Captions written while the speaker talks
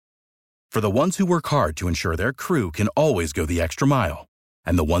For the ones who work hard to ensure their crew can always go the extra mile,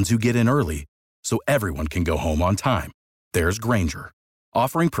 and the ones who get in early so everyone can go home on time, there's Grainger,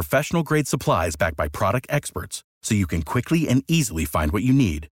 offering professional-grade supplies backed by product experts so you can quickly and easily find what you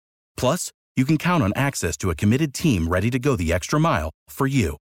need. Plus, you can count on access to a committed team ready to go the extra mile for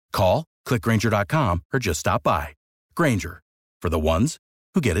you. Call, click Grainger.com, or just stop by. Grainger, for the ones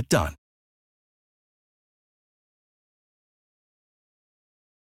who get it done.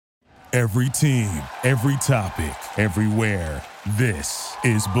 Every team, every topic, everywhere. This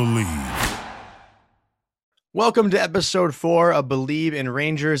is Believe. Welcome to episode 4 of Believe in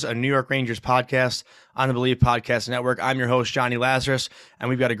Rangers, a New York Rangers podcast on the Believe Podcast Network. I'm your host, Johnny Lazarus, and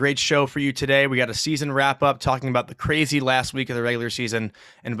we've got a great show for you today. We got a season wrap-up talking about the crazy last week of the regular season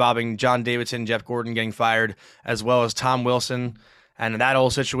involving John Davidson, Jeff Gordon getting fired, as well as Tom Wilson and that whole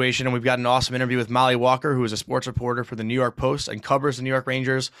situation. And we've got an awesome interview with Molly Walker, who is a sports reporter for the New York Post and covers the New York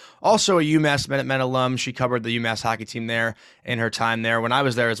Rangers. Also a UMass Minutemen alum. She covered the UMass hockey team there in her time there. When I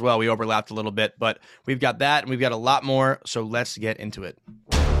was there as well, we overlapped a little bit, but we've got that and we've got a lot more. So let's get into it.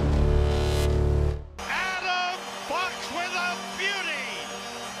 Adam Fox with a beauty.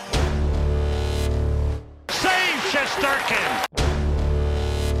 Save Shesterkin.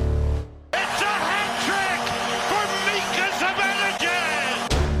 It's a hat trick for Mika Zibanejad.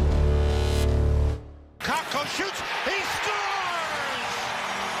 Kakko shoots. He scores.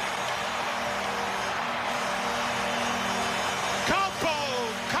 Kakko.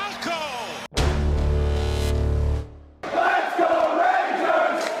 Let's go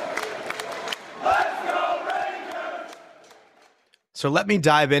Rangers! Let's go Rangers! So let me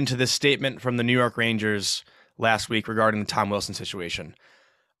dive into this statement from the New York Rangers last week regarding the Tom Wilson situation.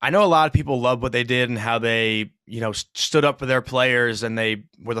 I know a lot of people love what they did and how they, stood up for their players, and they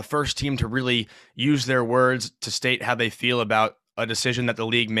were the first team to really use their words to state how they feel about a decision that the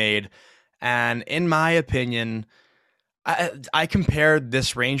league made. And in my opinion, I compared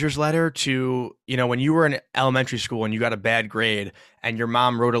this Rangers letter to, when you were in elementary school and you got a bad grade and your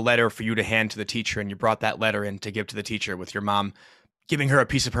mom wrote a letter for you to hand to the teacher, and you brought that letter in to give to the teacher with your mom giving her a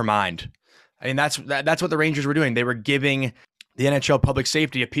piece of her mind. I mean, that's what the Rangers were doing. They were giving the NHL public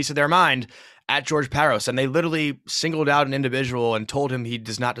safety a piece of their mind at George Parros, and they literally singled out an individual and told him he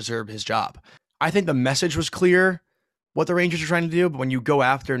does not deserve his job. I think the message was clear, what the Rangers are trying to do, but when you go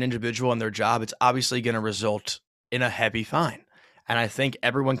after an individual and their job, it's obviously going to result in a heavy fine. And I think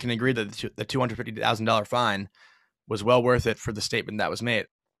everyone can agree that the $250,000 fine was well worth it for the statement that was made.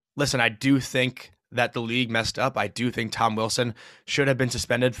 Listen, I do think that the league messed up. I do think Tom Wilson should have been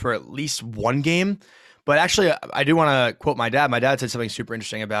suspended for at least one game. But actually, I do want to quote my dad. My dad said something super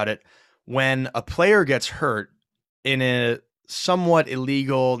interesting about it. When a player gets hurt in a somewhat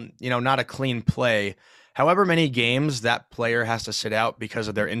illegal, not a clean play, however many games that player has to sit out because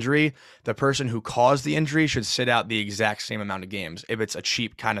of their injury, the person who caused the injury should sit out the exact same amount of games if it's a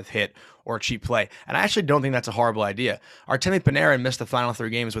cheap kind of hit or a cheap play. And I actually don't think that's a horrible idea. Artemi Panarin missed the final 3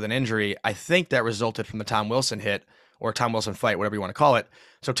 games with an injury. I think that resulted from the Tom Wilson hit or Tom Wilson fight, whatever you want to call it.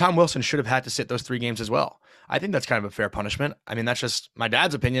 So Tom Wilson should have had to sit those 3 games as well. I think that's kind of a fair punishment. I mean, that's just my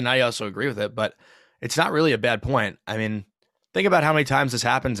dad's opinion. I also agree with it, but it's not really a bad point. I mean, think about how many times this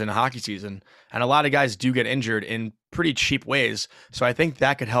happens in a hockey season, and a lot of guys do get injured in pretty cheap ways. So I think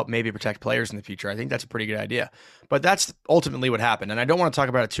that could help maybe protect players in the future. I think that's a pretty good idea. But that's ultimately what happened. And I don't want to talk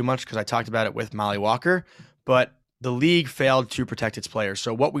about it too much because I talked about it with Molly Walker, but the league failed to protect its players.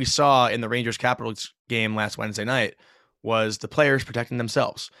 So what we saw in the Rangers Capitals game last Wednesday night was the players protecting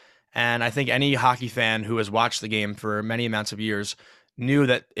themselves. And I think any hockey fan who has watched the game for many amounts of years knew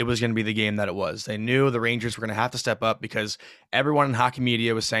that it was going to be the game that it was. They knew the Rangers were going to have to step up because everyone in hockey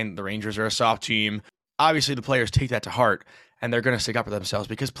media was saying that the Rangers are a soft team. Obviously, the players take that to heart, and they're going to stick up for themselves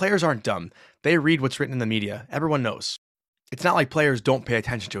because players aren't dumb. They read what's written in the media. Everyone knows. It's not like players don't pay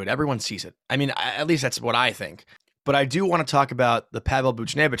attention to it. Everyone sees it. I mean, at least that's what I think. But I do want to talk about the Pavel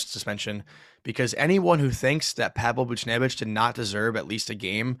Buchnevich suspension because anyone who thinks that Pavel Buchnevich did not deserve at least a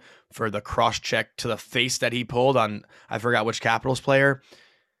game for the cross-check to the face that he pulled on, I forgot which Capitals player,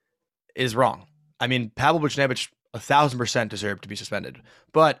 is wrong. I mean, Pavel Buchnevich 1,000% deserved to be suspended.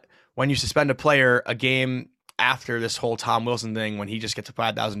 But when you suspend a player a game after this whole Tom Wilson thing, when he just gets a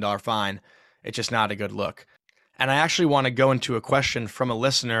 $5,000 fine, it's just not a good look. And I actually want to go into a question from a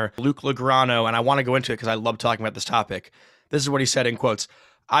listener, Luke Legrano, and I want to go into it because I love talking about this topic. This is what he said in quotes.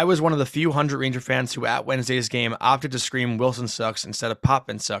 I was one of the few 100 Ranger fans who at Wednesday's game opted to scream Wilson sucks instead of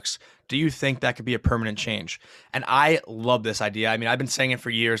Potvin sucks. Do you think that could be a permanent change? And I love this idea. I mean, I've been saying it for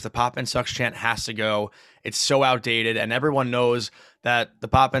years. The Potvin sucks chant has to go. It's so outdated, and everyone knows that the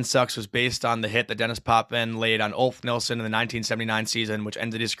Potvin sucks was based on the hit that Dennis Potvin laid on Ulf Nilsson in the 1979 season, which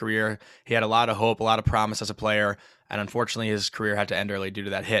ended his career. He had a lot of hope, a lot of promise as a player, and unfortunately his career had to end early due to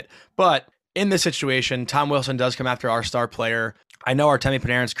that hit. But in this situation, Tom Wilson does come after our star player. I know Artemi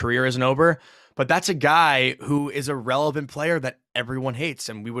Panarin's career isn't over, but that's a guy who is a relevant player that everyone hates,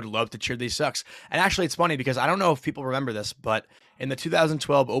 and we would love to cheer these sucks. And actually, it's funny because I don't know if people remember this, but in the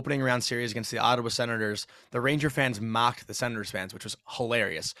 2012 opening round series against the Ottawa Senators, the Ranger fans mocked the Senators fans, which was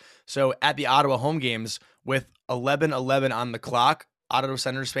hilarious. So at the Ottawa home games, with 11:11 on the clock, Ottawa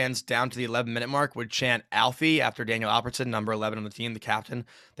Senators fans down to the 11-minute mark would chant Alfie after Daniel Albertson, number 11 on the team, the captain.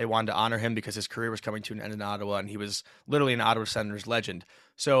 They wanted to honor him because his career was coming to an end in Ottawa, and he was literally an Ottawa Senators legend.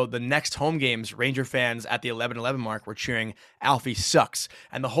 So the next home games, Ranger fans at the 11:11 mark were cheering Alfie sucks,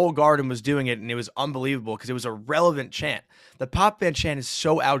 and the whole Garden was doing it, and it was unbelievable because it was a relevant chant. The Potvin chant is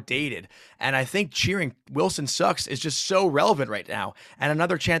so outdated, and I think cheering Wilson sucks is just so relevant right now. And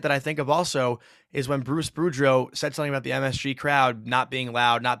another chant that I think of also is when Bruce Boudreau said something about the MSG crowd not being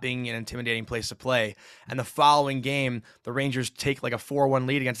loud, not being an intimidating place to play. And the following game, the Rangers take like a 4-1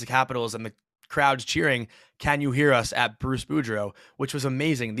 lead against the Capitals, and the crowd's cheering, "Can you hear us?" at Bruce Boudreau, which was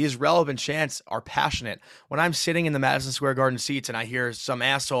amazing. These relevant chants are passionate. When I'm sitting in the Madison Square Garden seats and I hear some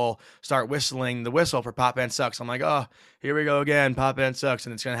asshole start whistling the whistle for Potvin sucks, I'm like, oh, here we go again, Potvin sucks,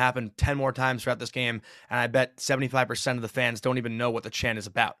 and it's going to happen 10 more times throughout this game, and I bet 75% of the fans don't even know what the chant is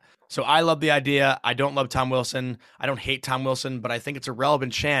about. So I love the idea. I don't love Tom Wilson. I don't hate Tom Wilson, but I think it's a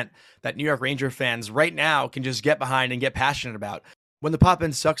relevant chant that New York Ranger fans right now can just get behind and get passionate about. When the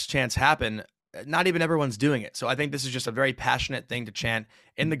Potvin sucks chants happen, not even everyone's doing it. So I think this is just a very passionate thing to chant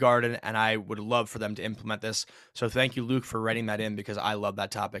in the Garden, and I would love for them to implement this. So thank you, Luke, for writing that in because I love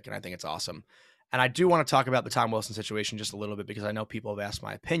that topic and I think it's awesome. And I do want to talk about the Tom Wilson situation just a little bit because I know people have asked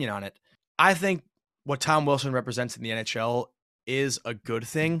my opinion on it. I think what Tom Wilson represents in the NHL is a good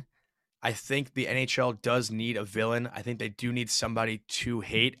thing. I think the NHL does need a villain. I think they do need somebody to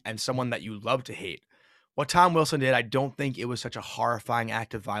hate and someone that you love to hate. What Tom Wilson did, I don't think it was such a horrifying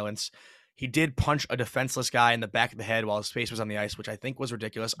act of violence. He did punch a defenseless guy in the back of the head while his face was on the ice, which I think was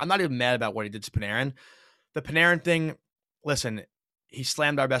ridiculous. I'm not even mad about what he did to Panarin. The Panarin thing, listen, he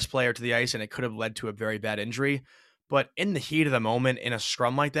slammed our best player to the ice and it could have led to a very bad injury. But in the heat of the moment, in a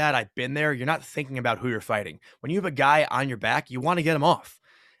scrum like that, I've been there. You're not thinking about who you're fighting. When you have a guy on your back, you want to get him off.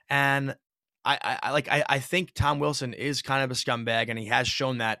 And I think Tom Wilson is kind of a scumbag, and he has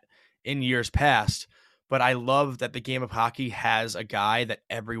shown that in years past. But I love that the game of hockey has a guy that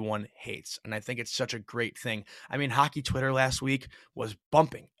everyone hates. And I think it's such a great thing. I mean, hockey Twitter last week was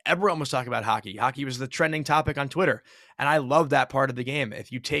bumping. Everyone was talking about hockey. Hockey was the trending topic on Twitter. And I love that part of the game.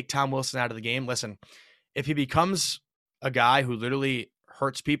 If you take Tom Wilson out of the game, listen, if he becomes a guy who literally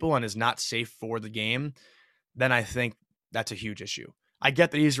hurts people and is not safe for the game, then I think that's a huge issue. I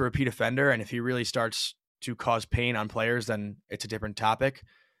get that he's a repeat offender, and if he really starts to cause pain on players, then it's a different topic.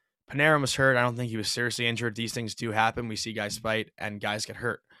 Panarin was hurt. I don't think he was seriously injured. These things do happen. We see guys fight and guys get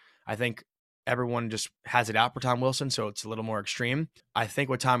hurt. I think everyone just has it out for Tom Wilson, so it's a little more extreme. I think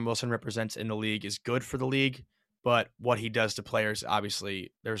what Tom Wilson represents in the league is good for the league, but what he does to players,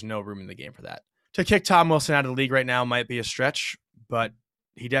 obviously, there's no room in the game for that. To kick Tom Wilson out of the league right now might be a stretch, but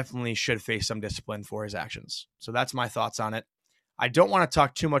he definitely should face some discipline for his actions. So that's my thoughts on it. I don't want to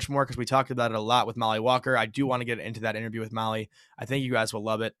talk too much more because we talked about it a lot with Molly Walker. I do want to get into that interview with Molly. I think you guys will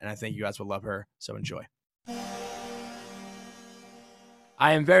love it, and I think you guys will love her, so enjoy.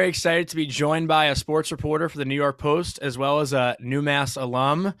 I am very excited to be joined by a sports reporter for the New York Post, as well as a UMass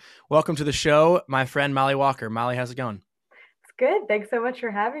alum. Welcome to the show, my friend Molly Walker. Molly, how's it going? It's good. Thanks so much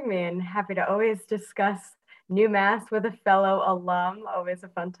for having me, and happy to always discuss UMass with a fellow alum. Always a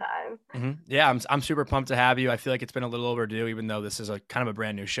fun time. Mm-hmm. Yeah, I'm super pumped to have you. I feel like it's been a little overdue, even though this is a kind of a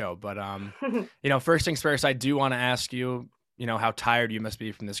brand new show. But first things first, I do want to ask you, how tired you must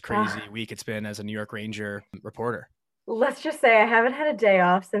be from this crazy week it's been as a New York Ranger reporter. Let's just say I haven't had a day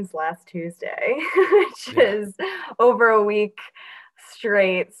off since last Tuesday, which is over a week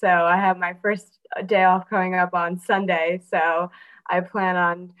straight. So I have my first day off coming up on Sunday. So I plan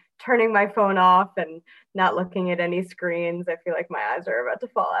on turning my phone off and not looking at any screens. I feel like my eyes are about to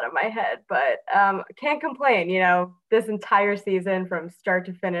fall out of my head, but can't complain. This entire season from start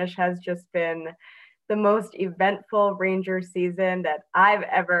to finish has just been the most eventful Ranger season that I've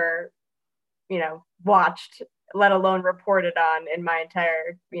ever, watched, let alone reported on in my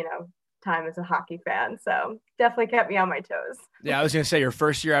entire, time as a hockey fan. So definitely kept me on my toes. Yeah, I was going to say your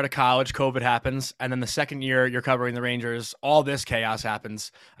first year out of college, COVID happens. And then the second year you're covering the Rangers, all this chaos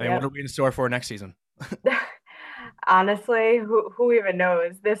happens. I mean, Yep. what are we in store for next season? Honestly, who even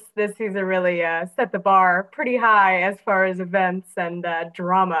knows? This season really set the bar pretty high as far as events and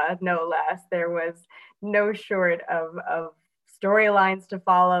drama, no less. There was no short of storylines to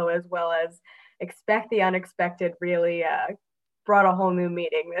follow, as well as expect the unexpected. Really brought a whole new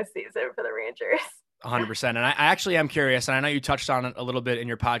meaning this season for the Rangers. 100%. And I actually am curious, and I know you touched on it a little bit in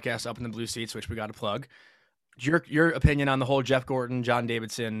your podcast, Up in the Blue Seats, which we got to plug. Your opinion on the whole Jeff Gorton, John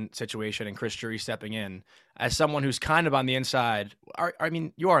Davidson situation and Chris Drury stepping in as someone who's kind of on the inside. I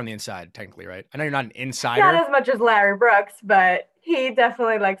mean, you are on the inside technically, right? I know you're not an insider. Not as much as Larry Brooks, but he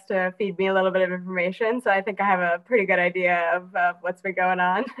definitely likes to feed me a little bit of information. So I think I have a pretty good idea of what's been going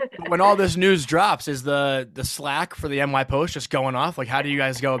on. When all this news drops, is the Slack for the NY Post just going off? Like, how do you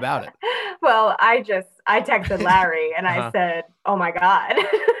guys go about it? Well, I texted Larry and I said, "Oh my God."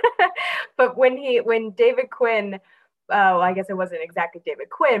 But when David Quinn, I guess it wasn't exactly David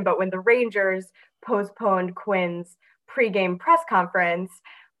Quinn, but when the Rangers postponed Quinn's pregame press conference,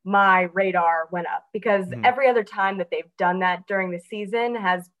 my radar went up, because every other time that they've done that during the season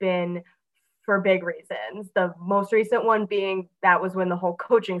has been for big reasons. The most recent one being that was when the whole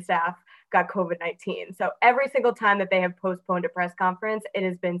coaching staff got COVID-19. So every single time that they have postponed a press conference, it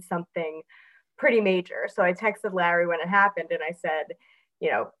has been something pretty major. So I texted Larry when it happened and I said,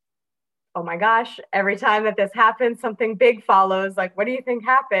 oh my gosh, every time that this happens, something big follows. Like, what do you think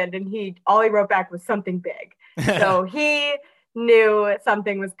happened? And all he wrote back was something big. So he knew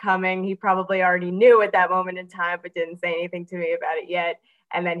something was coming. He probably already knew at that moment in time, but didn't say anything to me about it yet.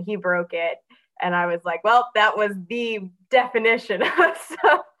 And then he broke it. And I was like, well, that was the definition of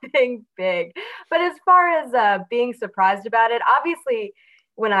something big. But as far as being surprised about it, obviously,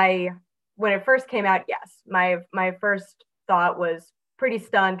 when it first came out, yes, my first thought was pretty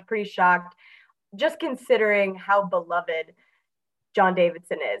stunned, pretty shocked, just considering how beloved John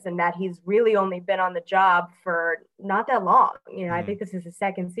Davidson is and that he's really only been on the job for not that long. I think this is his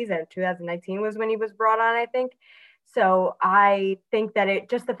second season. 2019 was when he was brought on, I think. So I think that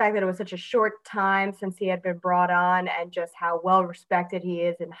the fact that it was such a short time since he had been brought on, and just how well respected he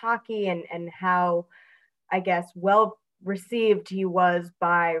is in hockey, and how, I guess, well received he was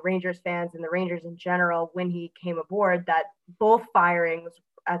by Rangers fans and the Rangers in general when he came aboard, that both firings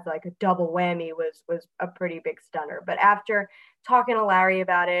as like a double whammy was a pretty big stunner. But after talking to Larry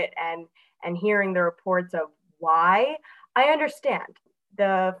about it and hearing the reports of why, I understand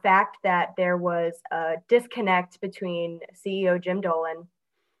the fact that there was a disconnect between CEO Jim Dolan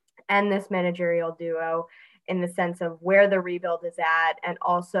and this managerial duo, in the sense of where the rebuild is at, and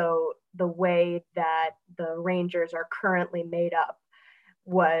also the way that the Rangers are currently made up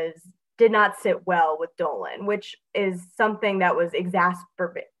did not sit well with Dolan, which is something that was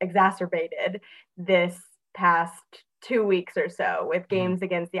exacerbated this past 2 weeks or so with games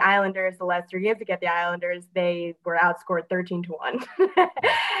against the Islanders. The last 3 games against the Islanders, they were outscored 13-1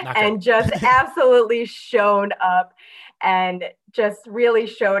 and just absolutely shown up, and just really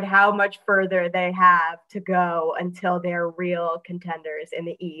showed how much further they have to go until they're real contenders in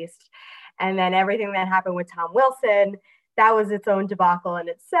the East. And then everything that happened with Tom Wilson, that was its own debacle in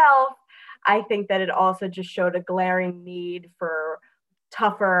itself. I think that it also just showed a glaring need for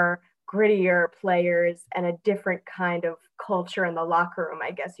tougher, grittier players and a different kind of culture in the locker room,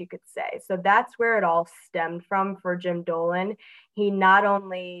 I guess you could say. So that's where it all stemmed from for Jim Dolan. He not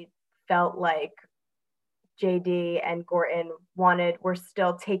only felt like JD and Gorton were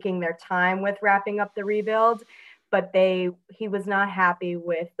still taking their time with wrapping up the rebuild, but he was not happy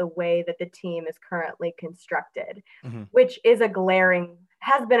with the way that the team is currently constructed, which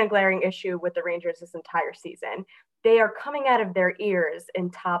has been a glaring issue with the Rangers this entire season. They are coming out of their ears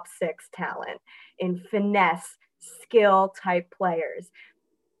in top six talent, in finesse, skill type players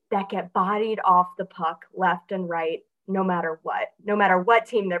that get bodied off the puck left and right, no matter what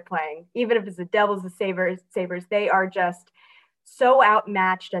team they're playing. Even if it's the Devils, the Sabres, they are just so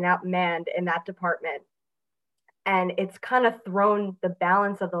outmatched and outmanned in that department. And it's kind of thrown the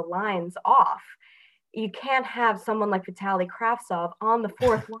balance of the lines off. You can't have someone like Vitaly Kravtsov on the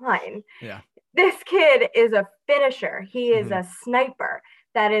fourth line. Yeah. This kid is a finisher. He is a sniper.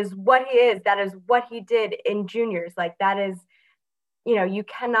 That is what he is. That is what he did in juniors. Like, that is, you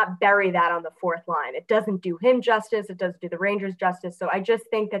cannot bury that on the fourth line. It doesn't do him justice. It doesn't do the Rangers justice. So I just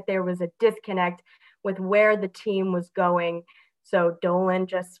think that there was a disconnect with where the team was going. So Dolan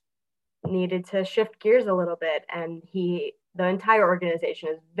just needed to shift gears a little bit. And the entire organization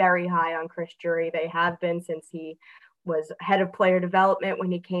is very high on Chris Drury. They have been since he was head of player development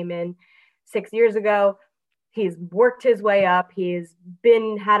when he came in 6 years ago. He's worked his way up. He's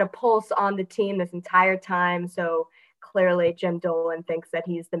had a pulse on the team this entire time. So clearly Jim Dolan thinks that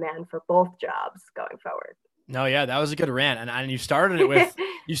he's the man for both jobs going forward. No, yeah, that was a good rant. And you started it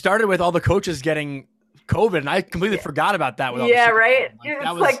with all the coaches getting COVID, and I completely forgot about that. With all right.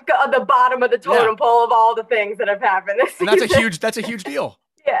 It's like on the bottom of the totem pole of all the things that have happened this season. That's a huge deal.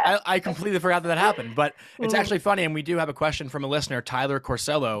 Yeah. I completely forgot that happened, but it's actually funny. And we do have a question from a listener, Tyler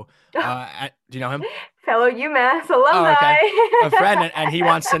Corsello. Do you know him? Fellow UMass alumni. Oh, okay. A friend. And he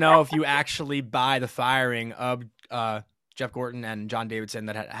wants to know if you actually buy the firing of Jeff Gorton and John Davidson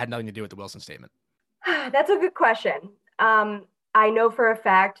that had nothing to do with the Wilson statement. That's a good question. I know for a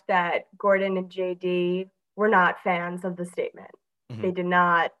fact that Gordon and JD were not fans of the statement. Mm-hmm. They did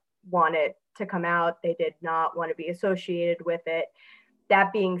not want it to come out. They did not want to be associated with it.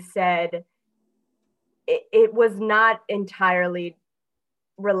 That being said, it was not entirely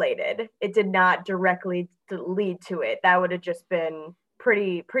related. It did not directly lead to it. That would have just been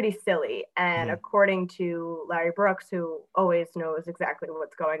pretty silly. And according to Larry Brooks, who always knows exactly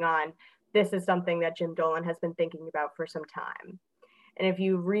what's going on, this is something that Jim Dolan has been thinking about for some time. And if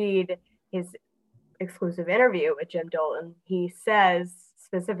you read his exclusive interview with Jim Dolan, he says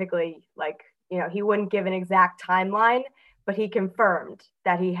specifically, he wouldn't give an exact timeline, but he confirmed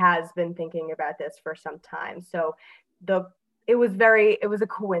that he has been thinking about this for some time. So it was a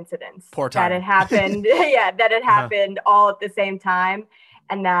coincidence that it happened. That it happened all at the same time.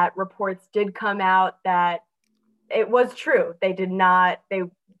 And that reports did come out that it was true. They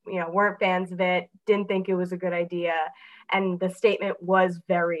weren't fans of it, didn't think it was a good idea. And the statement was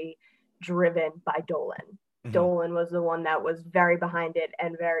very driven by Dolan. Mm-hmm. Dolan was the one that was very behind it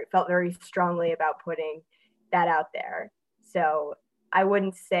and felt very strongly about putting that out there. So I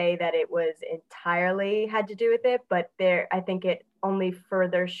wouldn't say that it was entirely had to do with it, but I think it only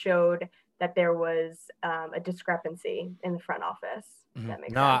further showed that there was a discrepancy in the front office. Mm-hmm. That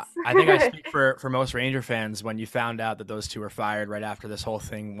makes sense. I think I speak for most Ranger fans. When you found out that those two were fired right after this whole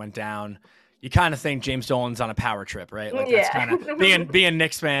thing went down, you kind of think James Dolan's on a power trip, right? That's kind of being a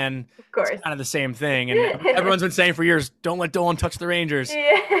Knicks fan. Of course, it's kind of the same thing. And everyone's been saying for years, don't let Dolan touch the Rangers.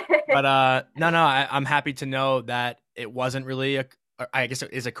 Yeah. But I'm happy to know that it wasn't really I guess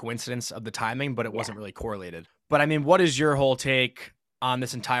it is a coincidence of the timing, but it wasn't really correlated. But I mean, what is your whole take on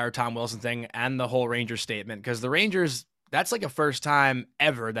this entire Tom Wilson thing and the whole Rangers statement? Because the Rangers, that's like a first time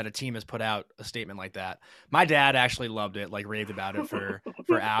ever that a team has put out a statement like that. My dad actually loved it, raved about it for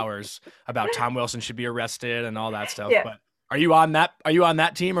hours about Tom Wilson should be arrested and all that stuff. Yeah. But are you on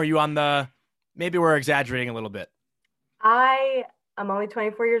that team? Or are you on maybe we're exaggerating a little bit? I'm only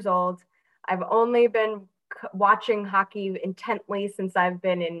 24 years old. I've only been watching hockey intently since I've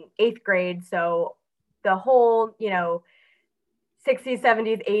been in 8th grade. So the whole, 60s,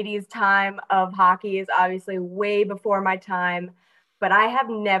 70s, 80s time of hockey is obviously way before my time, but I have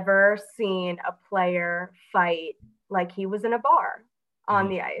never seen a player fight like he was in a bar on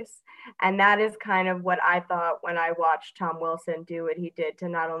the ice. And that is kind of what I thought when I watched Tom Wilson do what he did to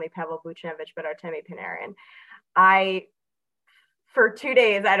not only Pavel Buchnevich, but Artemi Panarin. For 2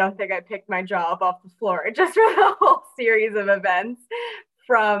 days, I don't think I picked my jaw up off the floor just for the whole series of events,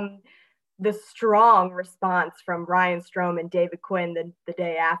 from the strong response from Ryan Strome and David Quinn the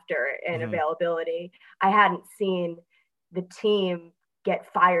day after in availability. I hadn't seen the team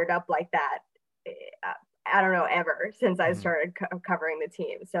get fired up like that, I don't know, ever since I started covering the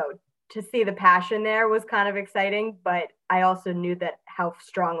team. So to see the passion there was kind of exciting, but I also knew that how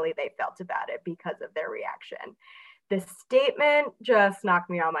strongly they felt about it because of their reaction. The statement just knocked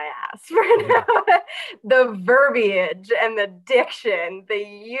me on my ass. The verbiage and the diction, the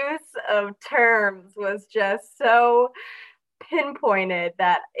use of terms was just so pinpointed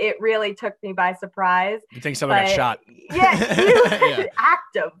that it really took me by surprise. You think someone got shot? Yeah,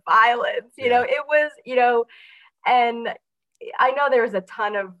 act of violence. It was, and I know there was a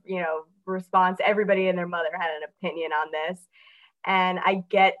ton of, response. Everybody and their mother had an opinion on this. And I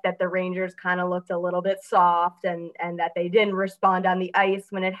get that the Rangers kind of looked a little bit soft and that they didn't respond on the ice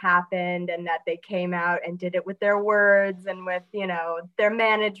when it happened, and that they came out and did it with their words and with, their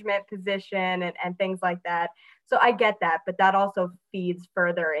management position and things like that. So I get that, but that also feeds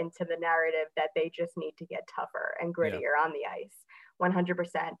further into the narrative that they just need to get tougher and grittier on the ice,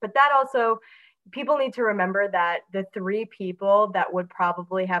 100%. But that also, people need to remember that the 3 people that would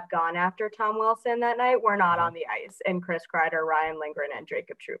probably have gone after Tom Wilson that night were not on the ice, and Chris Kreider, Ryan Lindgren, and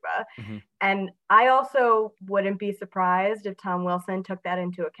Jacob Trouba. Mm-hmm. And I also wouldn't be surprised if Tom Wilson took that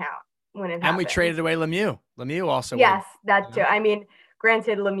into account when it happened. And we traded away Lemieux. Lemieux also. Yes, that too. I mean,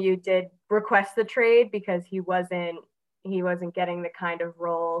 granted, Lemieux did request the trade because he wasn't he wasn't getting the kind of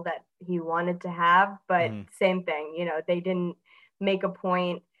role that he wanted to have. But same thing, they didn't make a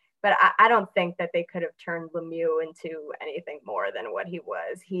point. But I don't think that they could have turned Lemieux into anything more than what he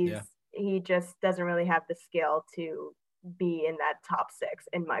was. He just doesn't really have the skill to be in that top 6,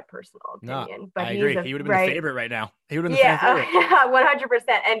 in my personal opinion. No, but I agree. He would have been the favorite right now. He would have been the fan favorite.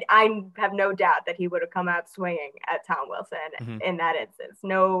 100%. And I have no doubt that he would have come out swinging at Tom Wilson in that instance.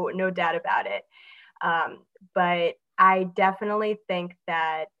 No doubt about it. But I definitely think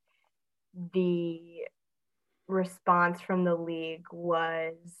that the response from the league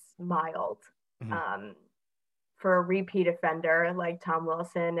was mild. For a repeat offender like Tom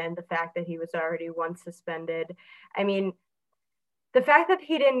Wilson, and the fact that he was already once suspended. I mean, the fact that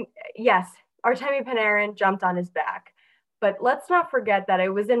he didn't, yes, Artemi Panarin jumped on his back, but let's not forget that it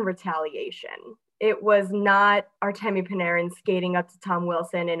was in retaliation. It was not Artemi Panarin skating up to Tom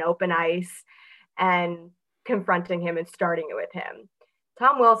Wilson in open ice and confronting him and starting it with him.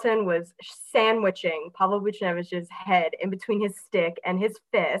 Tom Wilson was sandwiching Pavel Buchnevich's head in between his stick and his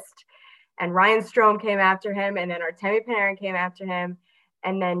fist. And Ryan Strome came after him, and then Artemi Panarin came after him.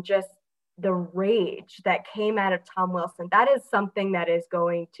 And then just the rage that came out of Tom Wilson, that is something that is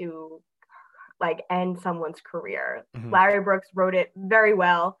going to end someone's career. Larry Brooks wrote it very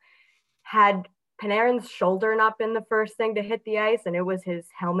well. Had Panarin's shoulder not been the first thing to hit the ice, and it was his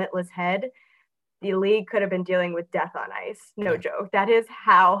helmetless head, the league could have been dealing with death on ice. No joke. That is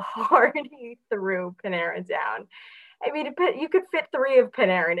how hard he threw Panarin down. I mean, you could fit 3 of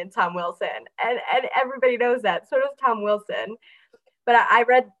Panarin and Tom Wilson, and everybody knows that. So does Tom Wilson. But I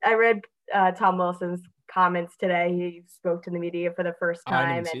read Tom Wilson's comments today. He spoke to the media for the first time.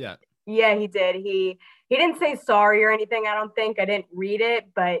 I didn't see that. Yeah, he did. He didn't say sorry or anything. I don't think. I didn't read it,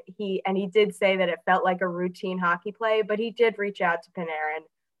 but he did say that it felt like a routine hockey play. But he did reach out to Panarin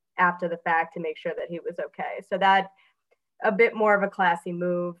after the fact to make sure that he was okay. So that a bit more of a classy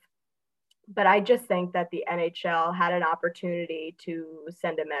move. But I just think that the NHL had an opportunity to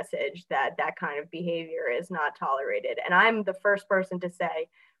send a message that that kind of behavior is not tolerated. And I'm the first person to say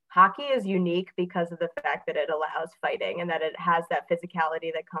hockey is unique because of the fact that it allows fighting and that it has that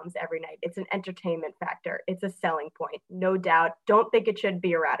physicality that comes every night. It's an entertainment factor. It's a selling point, no doubt. Don't think it should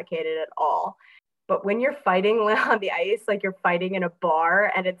be eradicated at all. But when you're fighting on the ice, like you're fighting in a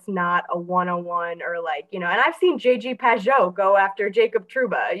bar and it's not a one-on-one or and I've seen JG Pajot go after Jacob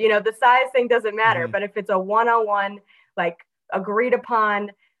Trouba, the size thing doesn't matter. But if it's a one-on-one, agreed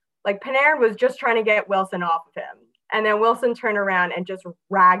upon, Panarin was just trying to get Wilson off of him. And then Wilson turned around and just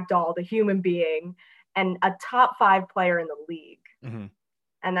ragdolled a human being and a top 5 player in the league.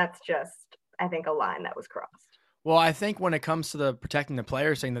 And that's just, I think, a line that was crossed. Well, I think when it comes to the protecting the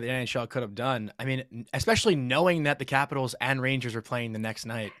players thing that the NHL could have done, I mean, especially knowing that the Capitals and Rangers are playing the next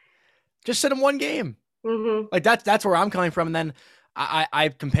night, just sit them one game. That's where I'm coming from. And then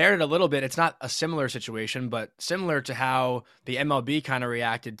I compared it a little bit. It's not a similar situation, but similar to how the MLB kind of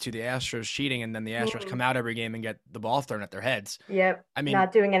reacted to the Astros cheating, and then the Astros come out every game and get the ball thrown at their heads. Yep. I mean,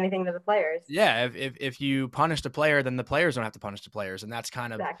 not doing anything to the players. Yeah. If you punish the player, then the players don't have to punish the players. And that's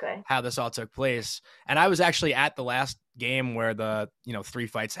kind of how this all took place. And I was actually at the last game where the 3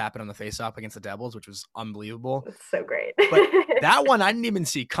 fights happened on the face-off against the Devils, which was unbelievable. It's so great. But that one I didn't even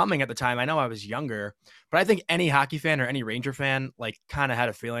see coming at the time. I know I was younger, but I think any hockey fan or any Ranger fan kind of had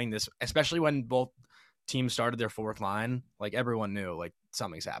a feeling this, especially when both teams started their 4th line, everyone knew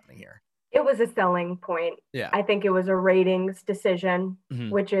something's happening here. It was a selling point. Yeah. I think it was a ratings decision,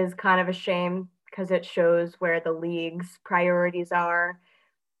 which is kind of a shame because it shows where the league's priorities are,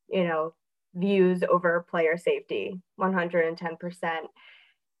 views over player safety, 110%.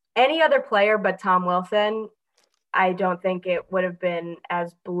 Any other player but Tom Wilson, I don't think it would have been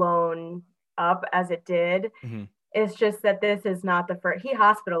as blown up as it did. It's just that this is not the first. He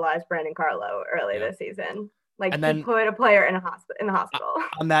hospitalized Brandon Carlo early this season. He put a player in the hospital.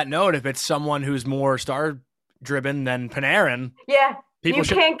 On that note, if it's someone who's more star-driven than Panarin, you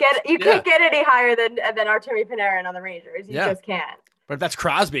can't get any higher than Artemi Panarin on the Rangers. You just can't. But if that's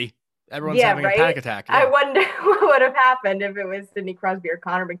Crosby, everyone's having a panic attack. I wonder what would have happened if it was Sidney Crosby or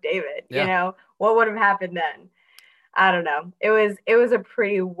Connor McDavid. What would have happened then? I don't know. It was a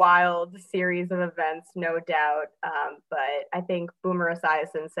pretty wild series of events, no doubt. But I think Boomer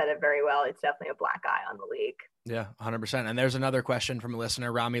Esiason said it very well. It's definitely a black eye on the league. Yeah, 100%. And there's another question from a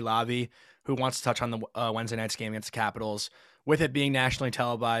listener, Rami Lavi, who wants to touch on the Wednesday night's game against the Capitals. With it being nationally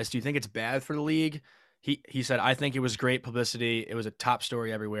televised, do you think it's bad for the league? He said, I think it was great publicity. It was a top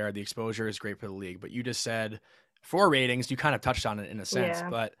story everywhere. The exposure is great for the league. But you just said for ratings, you kind of touched on it in a sense.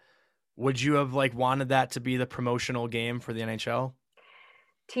 But would you have wanted that to be the promotional game for the NHL?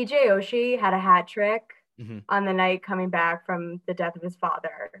 TJ Oshie had a hat trick on the night coming back from the death of his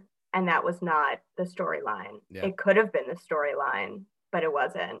father. And that was not the storyline. Yeah. It could have been the storyline, but it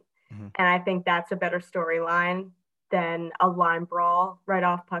wasn't. And I think that's a better storyline than a line brawl right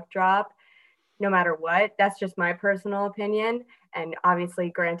off puck drop, no matter what. That's just my personal opinion. And obviously,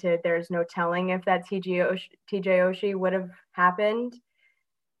 granted, there's no telling if that TJ Oshie would have happened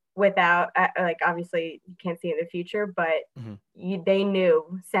without, like, obviously you can't see in the future, but they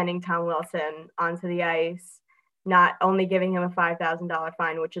knew sending Tom Wilson onto the ice, not only giving him a $5,000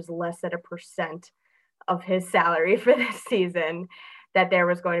 fine, which is less than 1% of his salary for this season, that there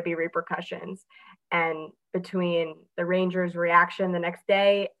was going to be repercussions. And between the Rangers' reaction the next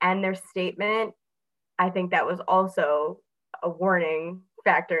day and their statement, I think that was also a warning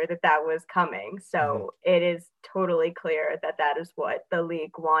factor that was coming. So it is totally clear that is what the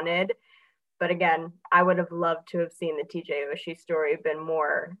league wanted. But again, I would have loved to have seen the TJ Oshie story been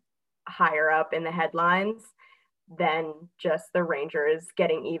more higher up in the headlines than just the Rangers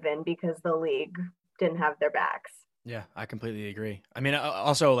getting even because the league didn't have their backs. Yeah, I completely agree. I mean,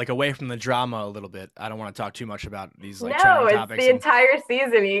 also, like, away from the drama a little bit, I don't want to talk too much about these, like, trending topics. No, it's the entire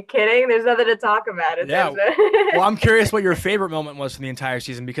season. Are you kidding? There's nothing to talk about. Well, I'm curious what your favorite moment was from the entire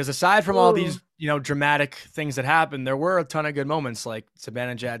season, because aside from all these, dramatic things that happened, there were a ton of good moments, like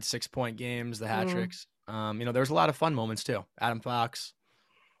Zibanejad's 6-point games, the hat tricks. There was a lot of fun moments too. Adam Fox.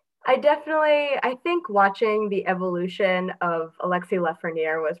 I think watching the evolution of Alexis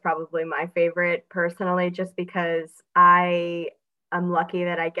Lafreniere was probably my favorite personally, just because I am lucky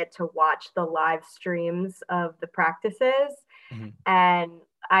that I get to watch the live streams of the practices. And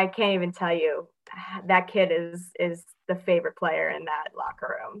I can't even tell you, that kid is the favorite player in that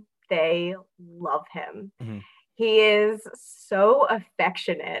locker room. They love him. He is so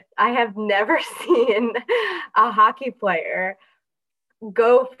affectionate. I have never seen a hockey player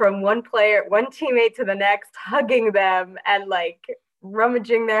go from one teammate to the next, hugging them and like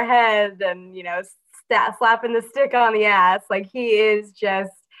rummaging their head and, slapping the stick on the ass. Like, he is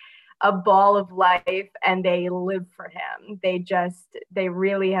just a ball of life, and they live for him. They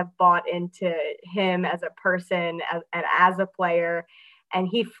really have bought into him as a person and as a player. And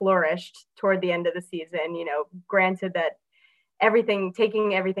he flourished toward the end of the season, granted that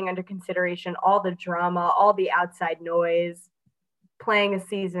taking everything under consideration, all the drama, all the outside noise, playing a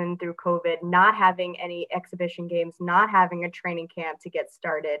season through COVID, not having any exhibition games, not having a training camp to get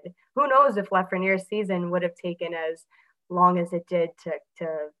started. Who knows if Lafreniere's season would have taken as long as it did to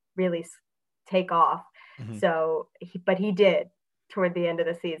really take off. But he did toward the end of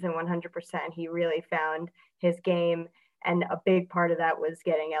the season, 100%. He really found his game. And a big part of that was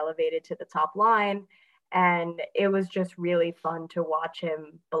getting elevated to the top line. And it was just really fun to watch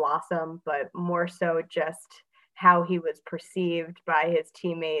him blossom, but more so just how he was perceived by his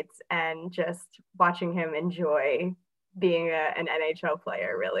teammates, and just watching him enjoy being an NHL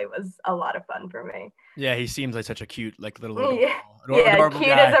player really was a lot of fun for me. Yeah, he seems like such a cute, like, little cute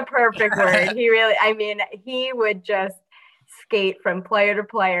guy. is a perfect word. He would just skate from player to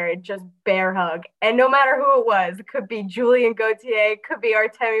player, just bear hug. And no matter who it was, it could be Julien Gauthier, it could be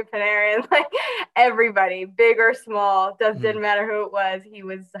Artemi Panarin, like everybody, big or small, didn't matter who it was. He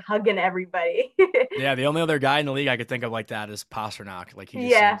was hugging everybody. Yeah, the only other guy in the league I could think of like that is Pasternak. Like, he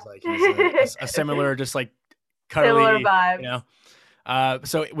just seems like he's a similar, just like cuddly, similar vibes.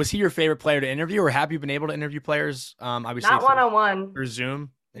 So was he your favorite player to interview, or have you been able to interview players? Obviously not one-on-one. Or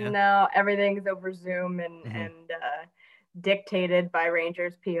Zoom. Yeah. No, everything's over Zoom and dictated by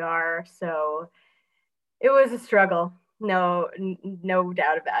Rangers PR. So it was a struggle. No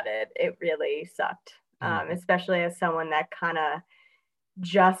doubt about it. It really sucked, especially as someone that kind of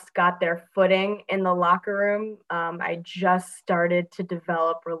just got their footing in the locker room. I just started to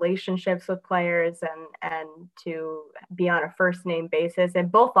develop relationships with players and to be on a first name basis in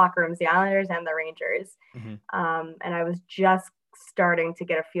both locker rooms, the Islanders and the Rangers. And I was just starting to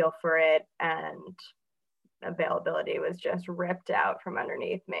get a feel for it, and availability was just ripped out from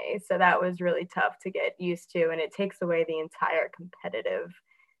underneath me. So that was really tough to get used to, and it takes away the entire competitive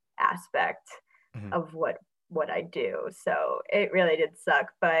aspect of what I do. So it really did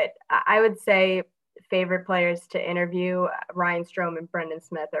suck. But I would say favorite players to interview, Ryan Strome and Brendan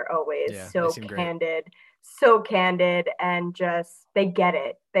Smith are always so candid, and just they get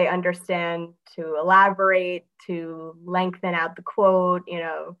it. They understand to elaborate, to lengthen out the quote,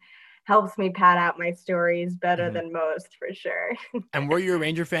 helps me pad out my stories better than most, for sure. And were you a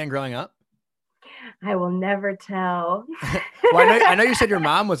Ranger fan growing up? I will never tell. Well, I know you said your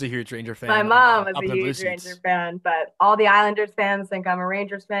mom was a huge Ranger fan. My mom was up a in the Blue huge Seats. Ranger fan, but all the Islanders fans think I'm a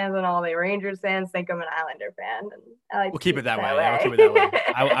Rangers fan, and all the Rangers fans think I'm an Islander fan. And I like We'll to keep it that way. Yeah, we'll keep it that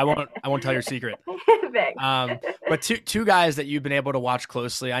way. I won't tell your secret. Thanks. But two guys that you've been able to watch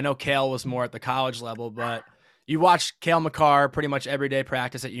closely. I know Kale was more at the college level, but you watched Kale McCarr pretty much every day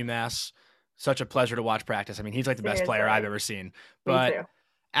practice at UMass. Such a pleasure to watch practice. I mean, he's like the best player I've ever seen. Me But too.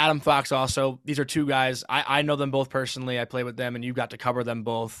 Adam Fox also, these are two guys. I know them both personally. I play with them, and you got to cover them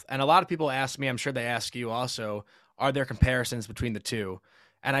both. And a lot of people ask me, I'm sure they ask you also, are there comparisons between the two?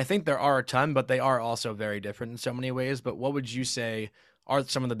 And I think there are a ton, but they are also very different in so many ways. But what would you say are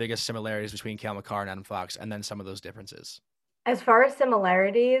some of the biggest similarities between Cale McCarr and Adam Fox, and then some of those differences? As far as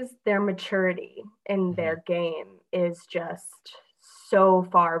similarities, their maturity in their game is just so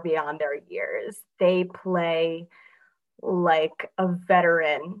far beyond their years. They play like a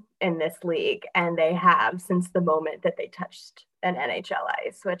veteran in this league, and they have since the moment that they touched an NHL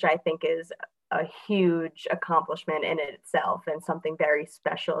ice, which I think is a huge accomplishment in itself and something very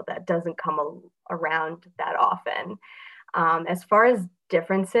special that doesn't come around that often. As far as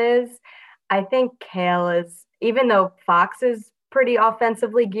differences, I think Cale is, even though Fox is pretty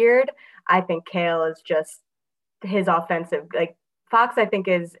offensively geared, I think Cale is just his offensive, like Fox, I think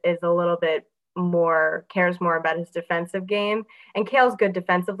is a little bit more, cares more about his defensive game, and Cale's good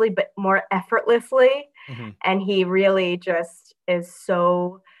defensively, but more effortlessly. And he really just is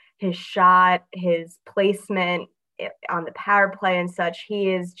so, his shot, his placement on the power play and such, he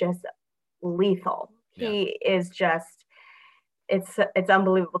is just lethal. Yeah. He is just, it's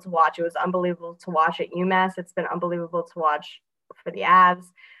unbelievable to watch. It was unbelievable to watch at UMass. It's been unbelievable to watch for the Avs.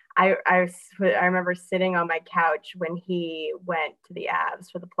 I remember sitting on my couch when he went to the Avs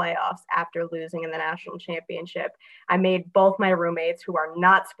for the playoffs after losing in the national championship. I made both my roommates, who are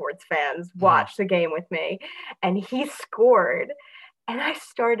not sports fans, watch the game with me, and he scored. And I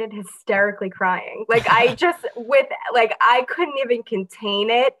started hysterically crying. Like I couldn't even contain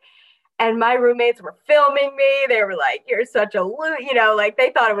it. And my roommates were filming me. They were like, "You're such a like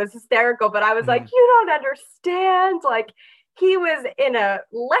they thought it was hysterical." But I was like, "You don't understand." Like, he was in a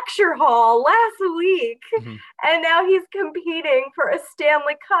lecture hall last week, and now he's competing for a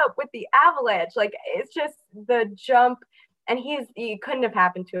Stanley Cup with the Avalanche. Like, it's just the jump. And he couldn't have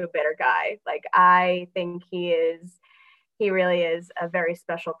happened to a better guy. Like, I think he really is a very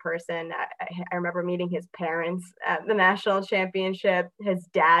special person. I remember meeting his parents at the national championship. His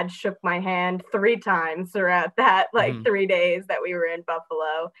dad shook my hand 3 times throughout that 3 days that we were in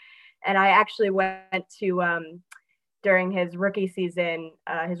Buffalo. And I actually went to, during his rookie season,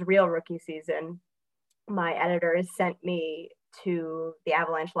 his real rookie season, my editors sent me to the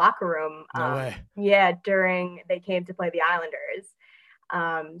Avalanche locker room. No way. Yeah, they came to play the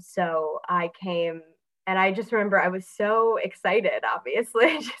Islanders. So I came, and I just remember I was so excited,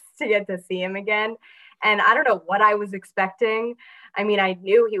 obviously, just to get to see him again. And I don't know what I was expecting. I mean, I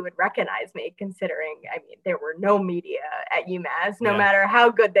knew he would recognize me, considering, there wwere no media at UMass, no matter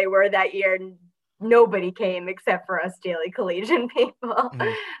how good they were that year. Nobody came except for us Daily Collegian people.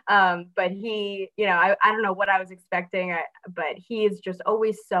 But he, I don't know what I was expecting, but he is just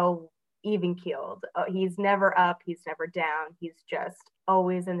always so even keeled. He's never up. He's never down. He's just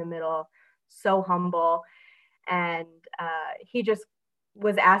always in the middle, so humble. And he just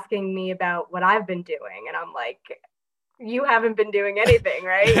was asking me about what I've been doing. And I'm like, you haven't been doing anything,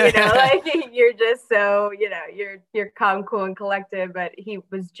 right? You're just so, you're calm, cool, and collected. But he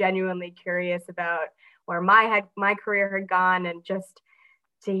was genuinely curious about where my career had gone, and just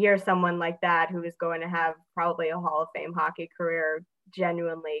to hear someone like that, who is going to have probably a Hall of Fame hockey career,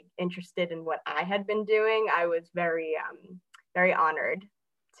 genuinely interested in what I had been doing, I was very, very honored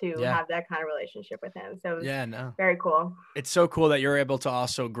to have that kind of relationship with him. So it was very cool. It's so cool that you're able to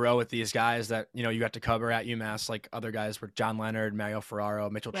also grow with these guys that, you got to cover at UMass, like other guys were John Leonard, Mario Ferraro,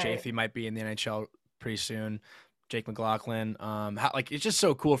 Mitchell Chaffee might be in the NHL pretty soon, Jake McLaughlin. It's just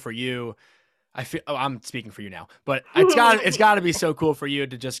so cool for you. I feel I'm speaking for you now, but it's got to be so cool for you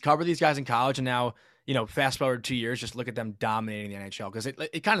to just cover these guys in college, and now, fast forward 2 years, just look at them dominating the NHL, because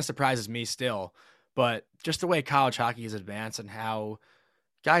it kind of surprises me still, but just the way college hockey has advanced and how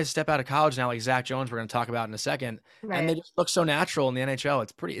guys step out of college now, like Zach Jones, we're going to talk about in a second, and they just look so natural in the NHL.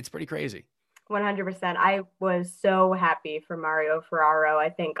 It's pretty crazy. 100%. I was so happy for Mario Ferraro. I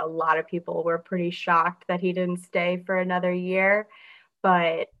think a lot of people were pretty shocked that he didn't stay for another year,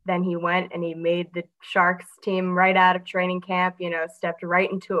 but then he went and he made the Sharks team right out of training camp, stepped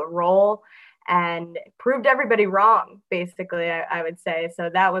right into a role. and proved everybody wrong, basically, I would say. So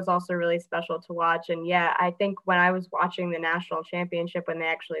that was also really special to watch. And yeah, I think when I was watching the national championship when they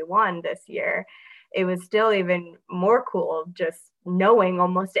actually won this year, it was still even more cool just knowing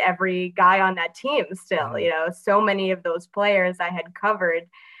almost every guy on that team still. So many of those players I had covered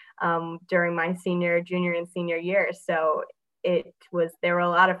during my junior and senior years. So there were a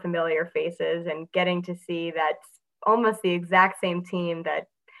lot of familiar faces, and getting to see that almost the exact same team that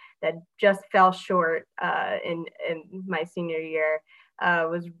just fell short in my senior year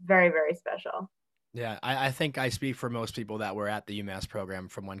was very, very special. Yeah, I think I speak for most people that were at the UMass program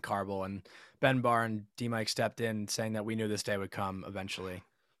from when Carvel and Ben Barr and D-Mike stepped in, saying that we knew this day would come eventually.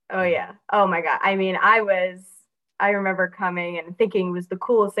 Oh, yeah. Oh, my God. I mean, I remember coming and thinking it was the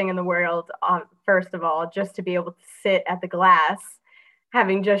coolest thing in the world, first of all, just to be able to sit at the glass,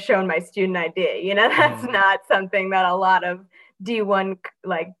 having just shown my student ID. That's not something that a lot of D1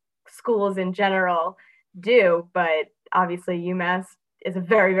 schools in general do, but obviously UMass is a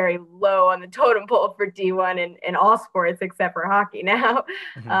very, very low on the totem pole for D1 in all sports except for hockey now.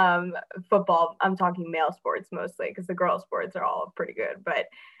 Football, I'm talking male sports mostly, because the girl sports are all pretty good, but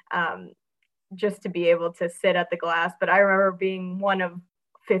just to be able to sit at the glass. But I remember being one of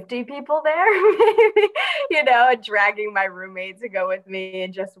 50 people there, maybe, dragging my roommate to go with me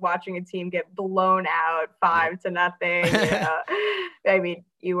and just watching a team get blown out 5-0. I mean,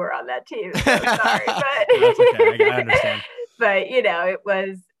 you were on that team, so sorry, but that's okay. I understand. But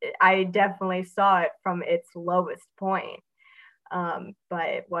I definitely saw it from its lowest point.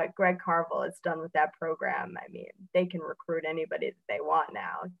 But what Greg Carvel has done with that program, I mean, they can recruit anybody that they want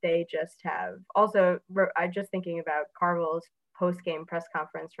now. They just have also, I'm just thinking about Carvel's post-game press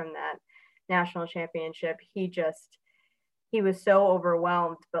conference from that national championship. He was so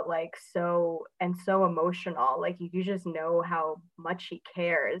overwhelmed, but so emotional. You just know how much he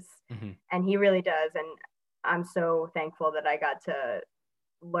cares, and he really does. And I'm so thankful that I got to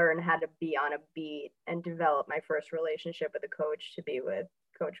learn how to be on a beat and develop my first relationship with a coach to be with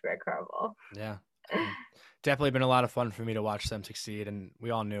Coach Greg Carvel. Yeah. Definitely been a lot of fun for me to watch them succeed, and we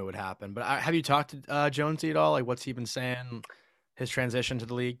all knew it would happen. But have you talked to Jonesy at all? What's he been saying? His transition to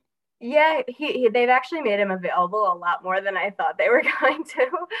the league? Yeah, they've actually made him available a lot more than I thought they were going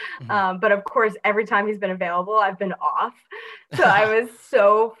to. But of course, every time he's been available, I've been off. So I was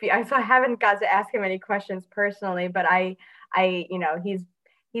so I haven't got to ask him any questions personally, but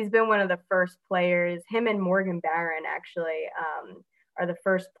he's been one of the first players. Him and Morgan Barron actually are the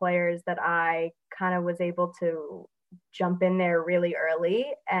first players that I kind of was able to jump in there really early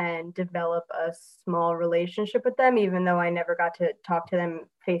and develop a small relationship with them, even though I never got to talk to them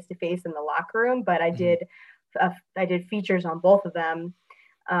face to face in the locker room. But I did features on both of them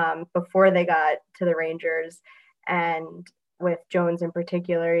before they got to the Rangers. And with Jones in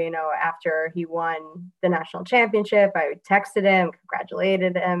particular, after he won the national championship, I texted him,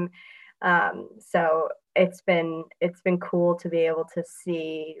 congratulated him. So it's been cool to be able to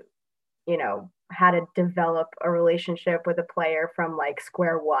see, how to develop a relationship with a player from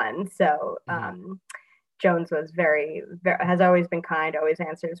square one. So Jones was has always been kind, always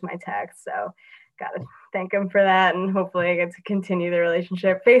answers my texts. So gotta thank him for that, and hopefully I get to continue the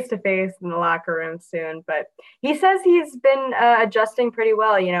relationship face to face in the locker room soon. But he says he's been adjusting pretty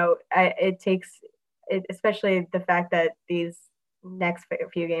well. It takes it, especially the fact that these next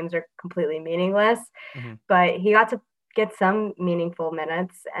few games are completely meaningless, but he got to get some meaningful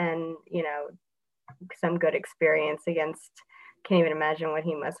minutes and some good experience against. Can't even imagine what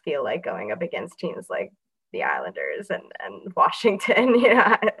he must feel like going up against teams like the Islanders and Washington.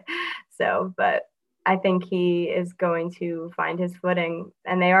 So, but I think he is going to find his footing,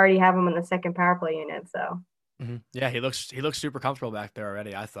 and they already have him in the second power play unit. So yeah, he looks super comfortable back there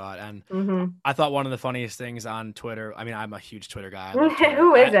already, I thought. And I thought one of the funniest things on Twitter, I mean, I'm a huge Twitter guy.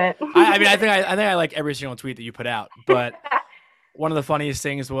 Who isn't? I mean, I think I like every single tweet that you put out, but one of the funniest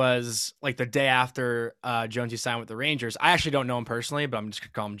things was the day after Jonesy signed with the Rangers. I actually don't know him personally, but I'm just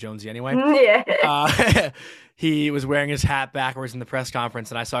gonna call him Jonesy anyway. Yeah. He was wearing his hat backwards in the press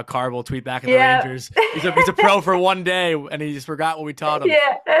conference, and I saw Carvel tweet back at the Rangers. He's a pro for one day, and he just forgot what we taught him.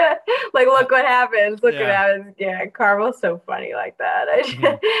 Yeah, look what happens. Look what happens. Yeah, Carvel's so funny like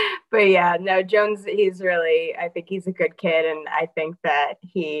that. But yeah, no, Jones. I think he's a good kid, and I think that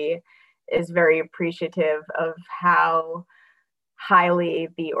he is very appreciative of how highly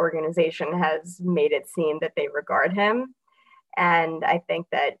the organization has made it seem that they regard him. And I think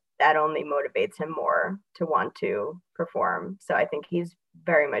that only motivates him more to want to perform. So I think he's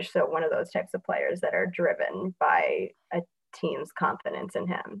very much so one of those types of players that are driven by a team's confidence in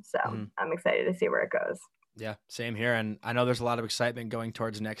him. So I'm excited to see where it goes. Yeah, same here. And I know there's a lot of excitement going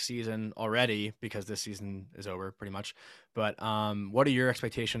towards next season already because this season is over pretty much. But what are your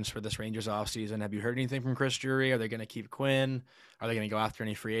expectations for this Rangers offseason? Have you heard anything from Chris Drury? Are they going to keep Quinn? Are they going to go after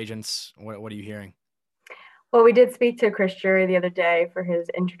any free agents? What are you hearing? Well, we did speak to Chris Drury the other day for his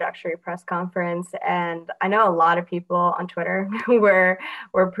introductory press conference, and I know a lot of people on Twitter were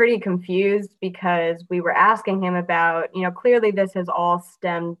pretty confused because we were asking him about, clearly this has all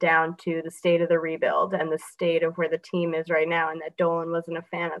stemmed down to the state of the rebuild and the state of where the team is right now, and that Dolan wasn't a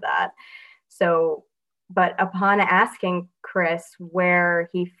fan of that. So, but upon asking Chris where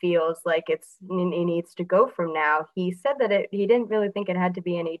he feels like he needs to go from now, he said that he didn't really think it had to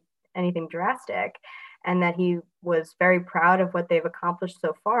be anything drastic, and that he was very proud of what they've accomplished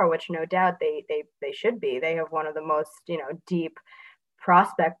so far, which no doubt they should be. They have one of the most, deep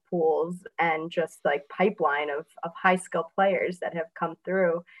prospect pools and just like pipeline of high skill players that have come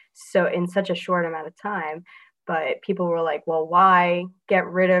through so in such a short amount of time. But people were like, well, why get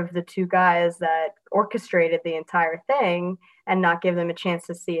rid of the two guys that orchestrated the entire thing and not give them a chance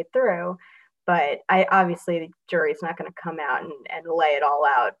to see it through? But obviously the jury's not going to come out and lay it all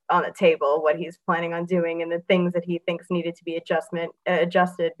out on the table, what he's planning on doing and the things that he thinks needed to be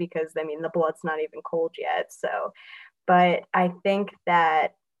adjusted, because the blood's not even cold yet. So, but I think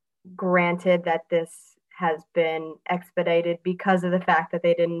that granted that this has been expedited because of the fact that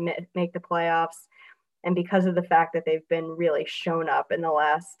they didn't make the playoffs and because of the fact that they've been really shown up in the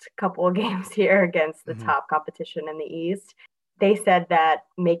last couple of games here against the top competition in the East. They said that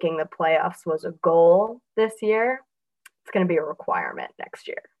making the playoffs was a goal this year. It's going to be a requirement next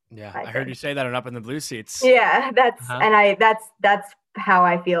year. Yeah, I heard you say that on Up in the Blue Seats. Yeah, that's how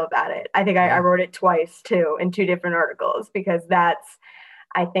I feel about it. I think I wrote it twice too in two different articles, because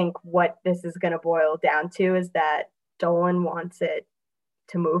I think what this is going to boil down to is that Dolan wants it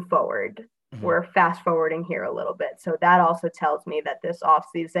to move forward. We're fast forwarding here a little bit. So that also tells me that this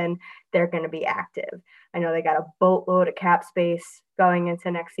offseason, they're going to be active. I know they got a boatload of cap space going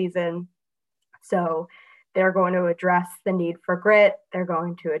into next season. So they're going to address the need for grit. They're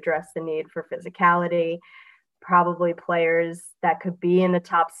going to address the need for physicality, probably players that could be in the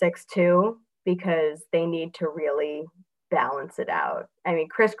top 6 too, because they need to really balance it out.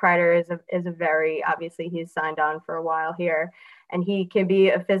 Chris Kreider is a very, obviously he's signed on for a while here, and he can be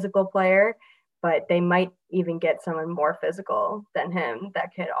a physical player, but they might even get someone more physical than him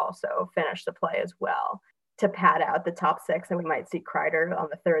that could also finish the play as well to pad out the top 6. And we might see Kreider on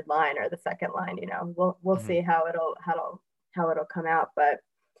the third line or the second line. We'll see how it'll come out. But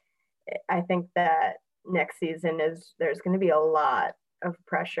I think that next season there's going to be a lot of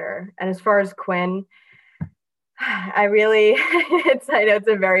pressure. And as far as Quinn, I know it's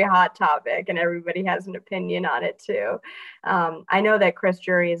a very hot topic and everybody has an opinion on it too. I know that Chris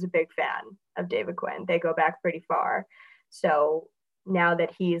Drury is a big fan of David Quinn. They go back pretty far. So now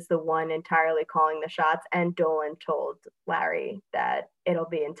that he's the one entirely calling the shots, and Dolan told Larry that it'll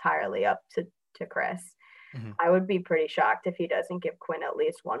be entirely up to Chris, I would be pretty shocked if he doesn't give Quinn at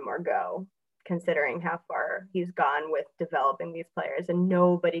least one more go, considering how far he's gone with developing these players. And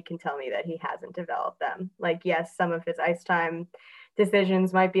nobody can tell me that he hasn't developed them. Like, yes, some of his ice time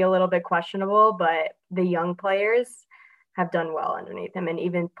decisions might be a little bit questionable, but the young players have done well underneath him. And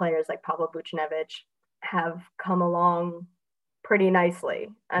even players like Pavel Buchnevich have come along pretty nicely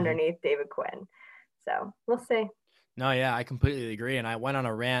underneath David Quinn. So we'll see. No, yeah, I completely agree. And I went on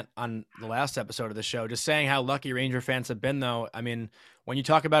a rant on the last episode of the show, just saying how lucky Ranger fans have been, though. When you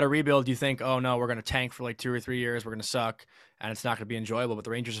talk about a rebuild, you think, oh, no, we're going to tank for like 2 or 3 years. We're going to suck, and it's not going to be enjoyable. But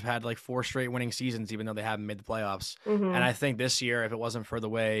the Rangers have had like 4 straight winning seasons, even though they haven't made the playoffs. And I think this year, if it wasn't for the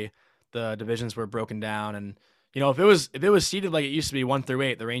way the divisions were broken down, and, if it was seeded like it used to be 1 through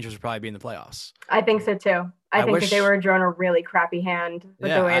 8, the Rangers would probably be in the playoffs. I think so, too. I think that they were drawn a really crappy hand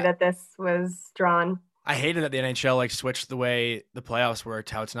with the way that this was drawn. I hated that the NHL switched the way the playoffs worked,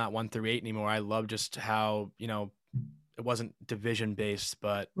 how it's not 1 through 8 anymore. I love just how, it wasn't division based,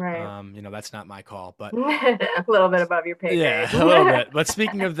 but that's not my call. But a little bit above your pay grade. Yeah, a little bit. But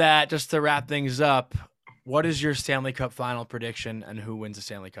speaking of that, just to wrap things up, what is your Stanley Cup final prediction, and who wins the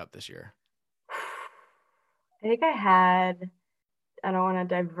Stanley Cup this year? I think I don't want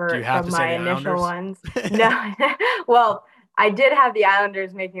to divert from my initial ones. No, well, I did have the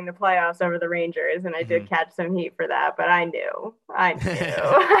Islanders making the playoffs over the Rangers, and I did catch some heat for that, but I knew. I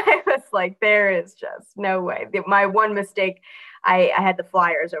was like, there is just no way. My one mistake, I had the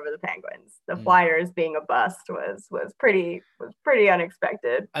Flyers over the Penguins. The Flyers being a bust was pretty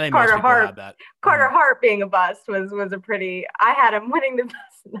unexpected. I think Carter Hart had that. Carter Hart being a bust was a pretty. I had him winning the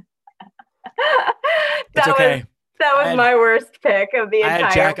best. It's okay. That was my worst pick of the I entire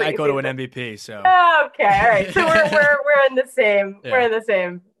had Jack Eichel to preseason. an MVP, so Okay, all right. So we're in the same Yeah. we're in the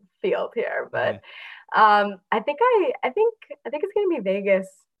same field here, but I think it's gonna be Vegas.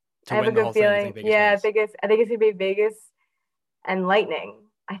 to I have a win the good whole thing, you feeling. think Vegas Yeah, wins? I think it's gonna be Vegas and Lightning.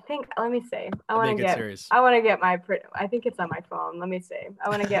 I think. Let me see. I That'd be a want to good get. series. I want to get my. I think it's on my phone. Let me see. I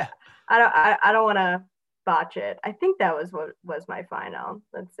want to get. I don't want to botch it. I think that was what was my final.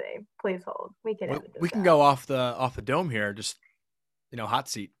 Let's see. Please hold. We can. edit this We can out. go off the dome here, just hot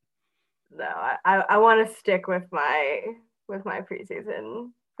seat. No, I want to stick with my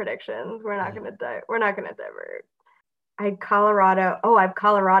preseason predictions. We're not gonna divert. I had Colorado. Oh, I have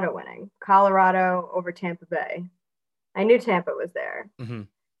Colorado winning. Colorado over Tampa Bay. I knew Tampa was there. Mm-hmm.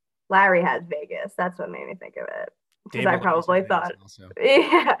 Larry has Vegas. That's what made me think of it. Because I probably thought, also.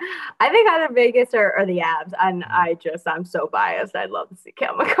 yeah, I think either Vegas or the Avs. And I'm so biased. I'd love to see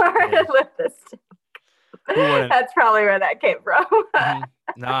Cale Makar lift this. That's probably where that came from. Mm-hmm.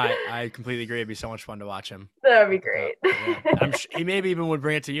 No, I completely agree. It'd be so much fun to watch him. That would be great. Yeah. He maybe even would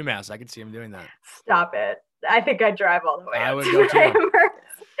bring it to UMass. I could see him doing that. Stop it. I think I'd drive all the way I up would to go too. Amherst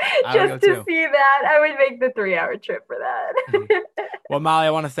just to see that. I would make the 3-hour trip for that. Mm-hmm. Well, Molly,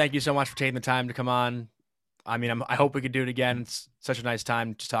 I want to thank you so much for taking the time to come on. I mean, I hope we could do it again. It's such a nice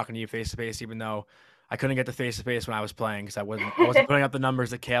time just talking to you face to face, even though I couldn't get the face to face when I was playing because I wasn't putting up the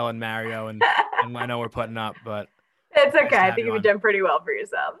numbers that Cale and Mario and I know we're putting up, but it's okay. Nice I think you've done pretty well for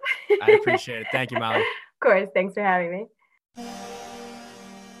yourself. I appreciate it. Thank you, Molly. Of course. Thanks for having me.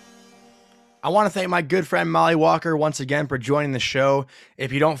 I want to thank my good friend Molly Walker once again for joining the show.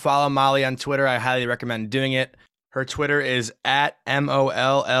 If you don't follow Molly on Twitter, I highly recommend doing it. Her Twitter is at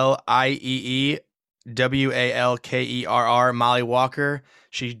MOLLIEEWALKERR, Molly Walker.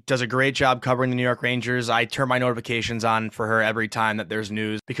 She does a great job covering the New York Rangers. I turn my notifications on for her every time that there's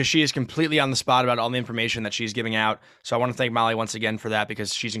news because she is completely on the spot about all the information that she's giving out. So I want to thank Molly once again for that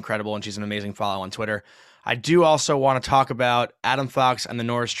because she's incredible and she's an amazing follow on Twitter. I do also want to talk about Adam Fox and the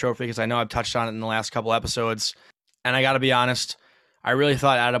Norris Trophy because I know I've touched on it in the last couple episodes. And I got to be honest, I really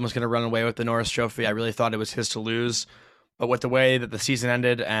thought Adam was going to run away with the Norris Trophy. I really thought it was his to lose. But with the way that the season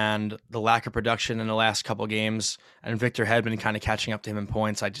ended and the lack of production in the last couple games and Victor Hedman kind of catching up to him in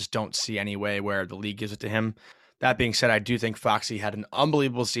points, I just don't see any way where the league gives it to him. That being said, I do think Foxy had an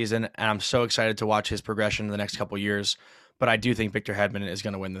unbelievable season, and I'm so excited to watch his progression in the next couple years. But I do think Victor Hedman is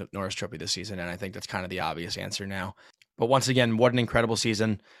going to win the Norris Trophy this season, and I think that's kind of the obvious answer now. But once again, what an incredible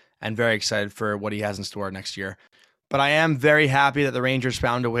season, and very excited for what he has in store next year. But I am very happy that the Rangers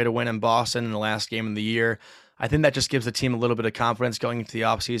found a way to win in Boston in the last game of the year. I think that just gives the team a little bit of confidence going into the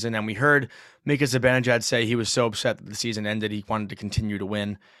offseason. And we heard Mika Zibanejad say he was so upset that the season ended, he wanted to continue to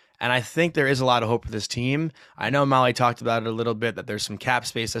win. And I think there is a lot of hope for this team. I know Molly talked about it a little bit, that there's some cap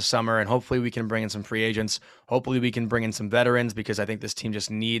space this summer, and hopefully we can bring in some free agents. Hopefully we can bring in some veterans because I think this team just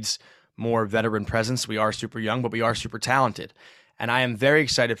needs more veteran presence. We are super young, but we are super talented. And I am very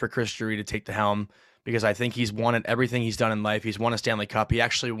excited for Chris Drury to take the helm because I think he's won at everything he's done in life. He's won a Stanley Cup. He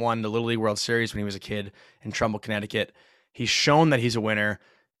actually won the Little League World Series when he was a kid in Trumbull, Connecticut. He's shown that he's a winner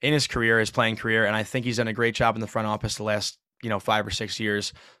in his career, his playing career, and I think he's done a great job in the front office the last 5 or 6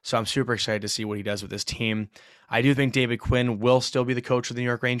 years. So I'm super excited to see what he does with this team. I do think David Quinn will still be the coach of the New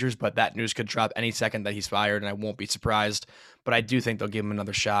York Rangers, but that news could drop any second that he's fired, and I won't be surprised. But I do think they'll give him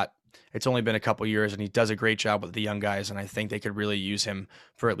another shot. It's only been a couple years, and he does a great job with the young guys, and I think they could really use him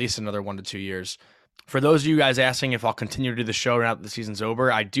for at least another 1 to 2 years. For those of you guys asking if I'll continue to do the show now that the season's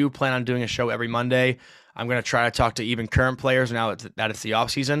over, I do plan on doing a show every Monday. I'm going to try to talk to even current players now that it's the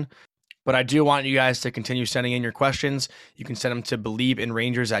offseason. But I do want you guys to continue sending in your questions. You can send them to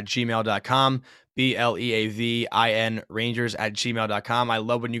believeInRangers@gmail.com, BLEAVIN Rangers@gmail.com. I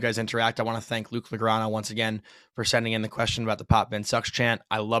love when you guys interact. I want to thank Luke Lagrana once again for sending in the question about the Pop Ben Sucks chant.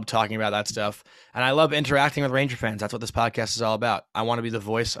 I love talking about that stuff. And I love interacting with Ranger fans. That's what this podcast is all about. I want to be the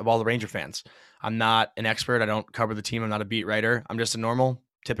voice of all the Ranger fans. I'm not an expert. I don't cover the team. I'm not a beat writer. I'm just a normal,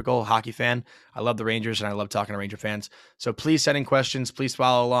 typical hockey fan. I love the Rangers and I love talking to Ranger fans. So please send in questions. Please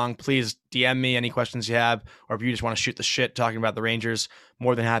follow along. Please DM me any questions you have, or if you just want to shoot the shit talking about the Rangers,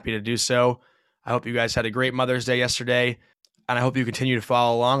 more than happy to do so. I hope you guys had a great Mother's Day yesterday, and I hope you continue to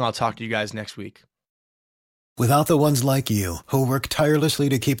follow along. I'll talk to you guys next week. Without the ones like you, who work tirelessly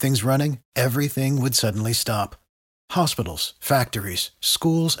to keep things running, everything would suddenly stop. Hospitals, factories,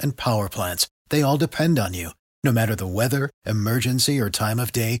 schools, and power plants, they all depend on you. No matter the weather, emergency, or time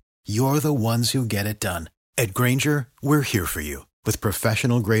of day, you're the ones who get it done. At Grainger, we're here for you with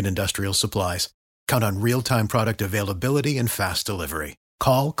professional-grade industrial supplies. Count on real-time product availability and fast delivery.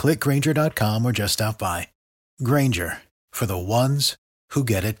 Call, click Grainger.com, or just stop by. Grainger, for the ones who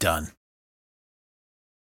get it done.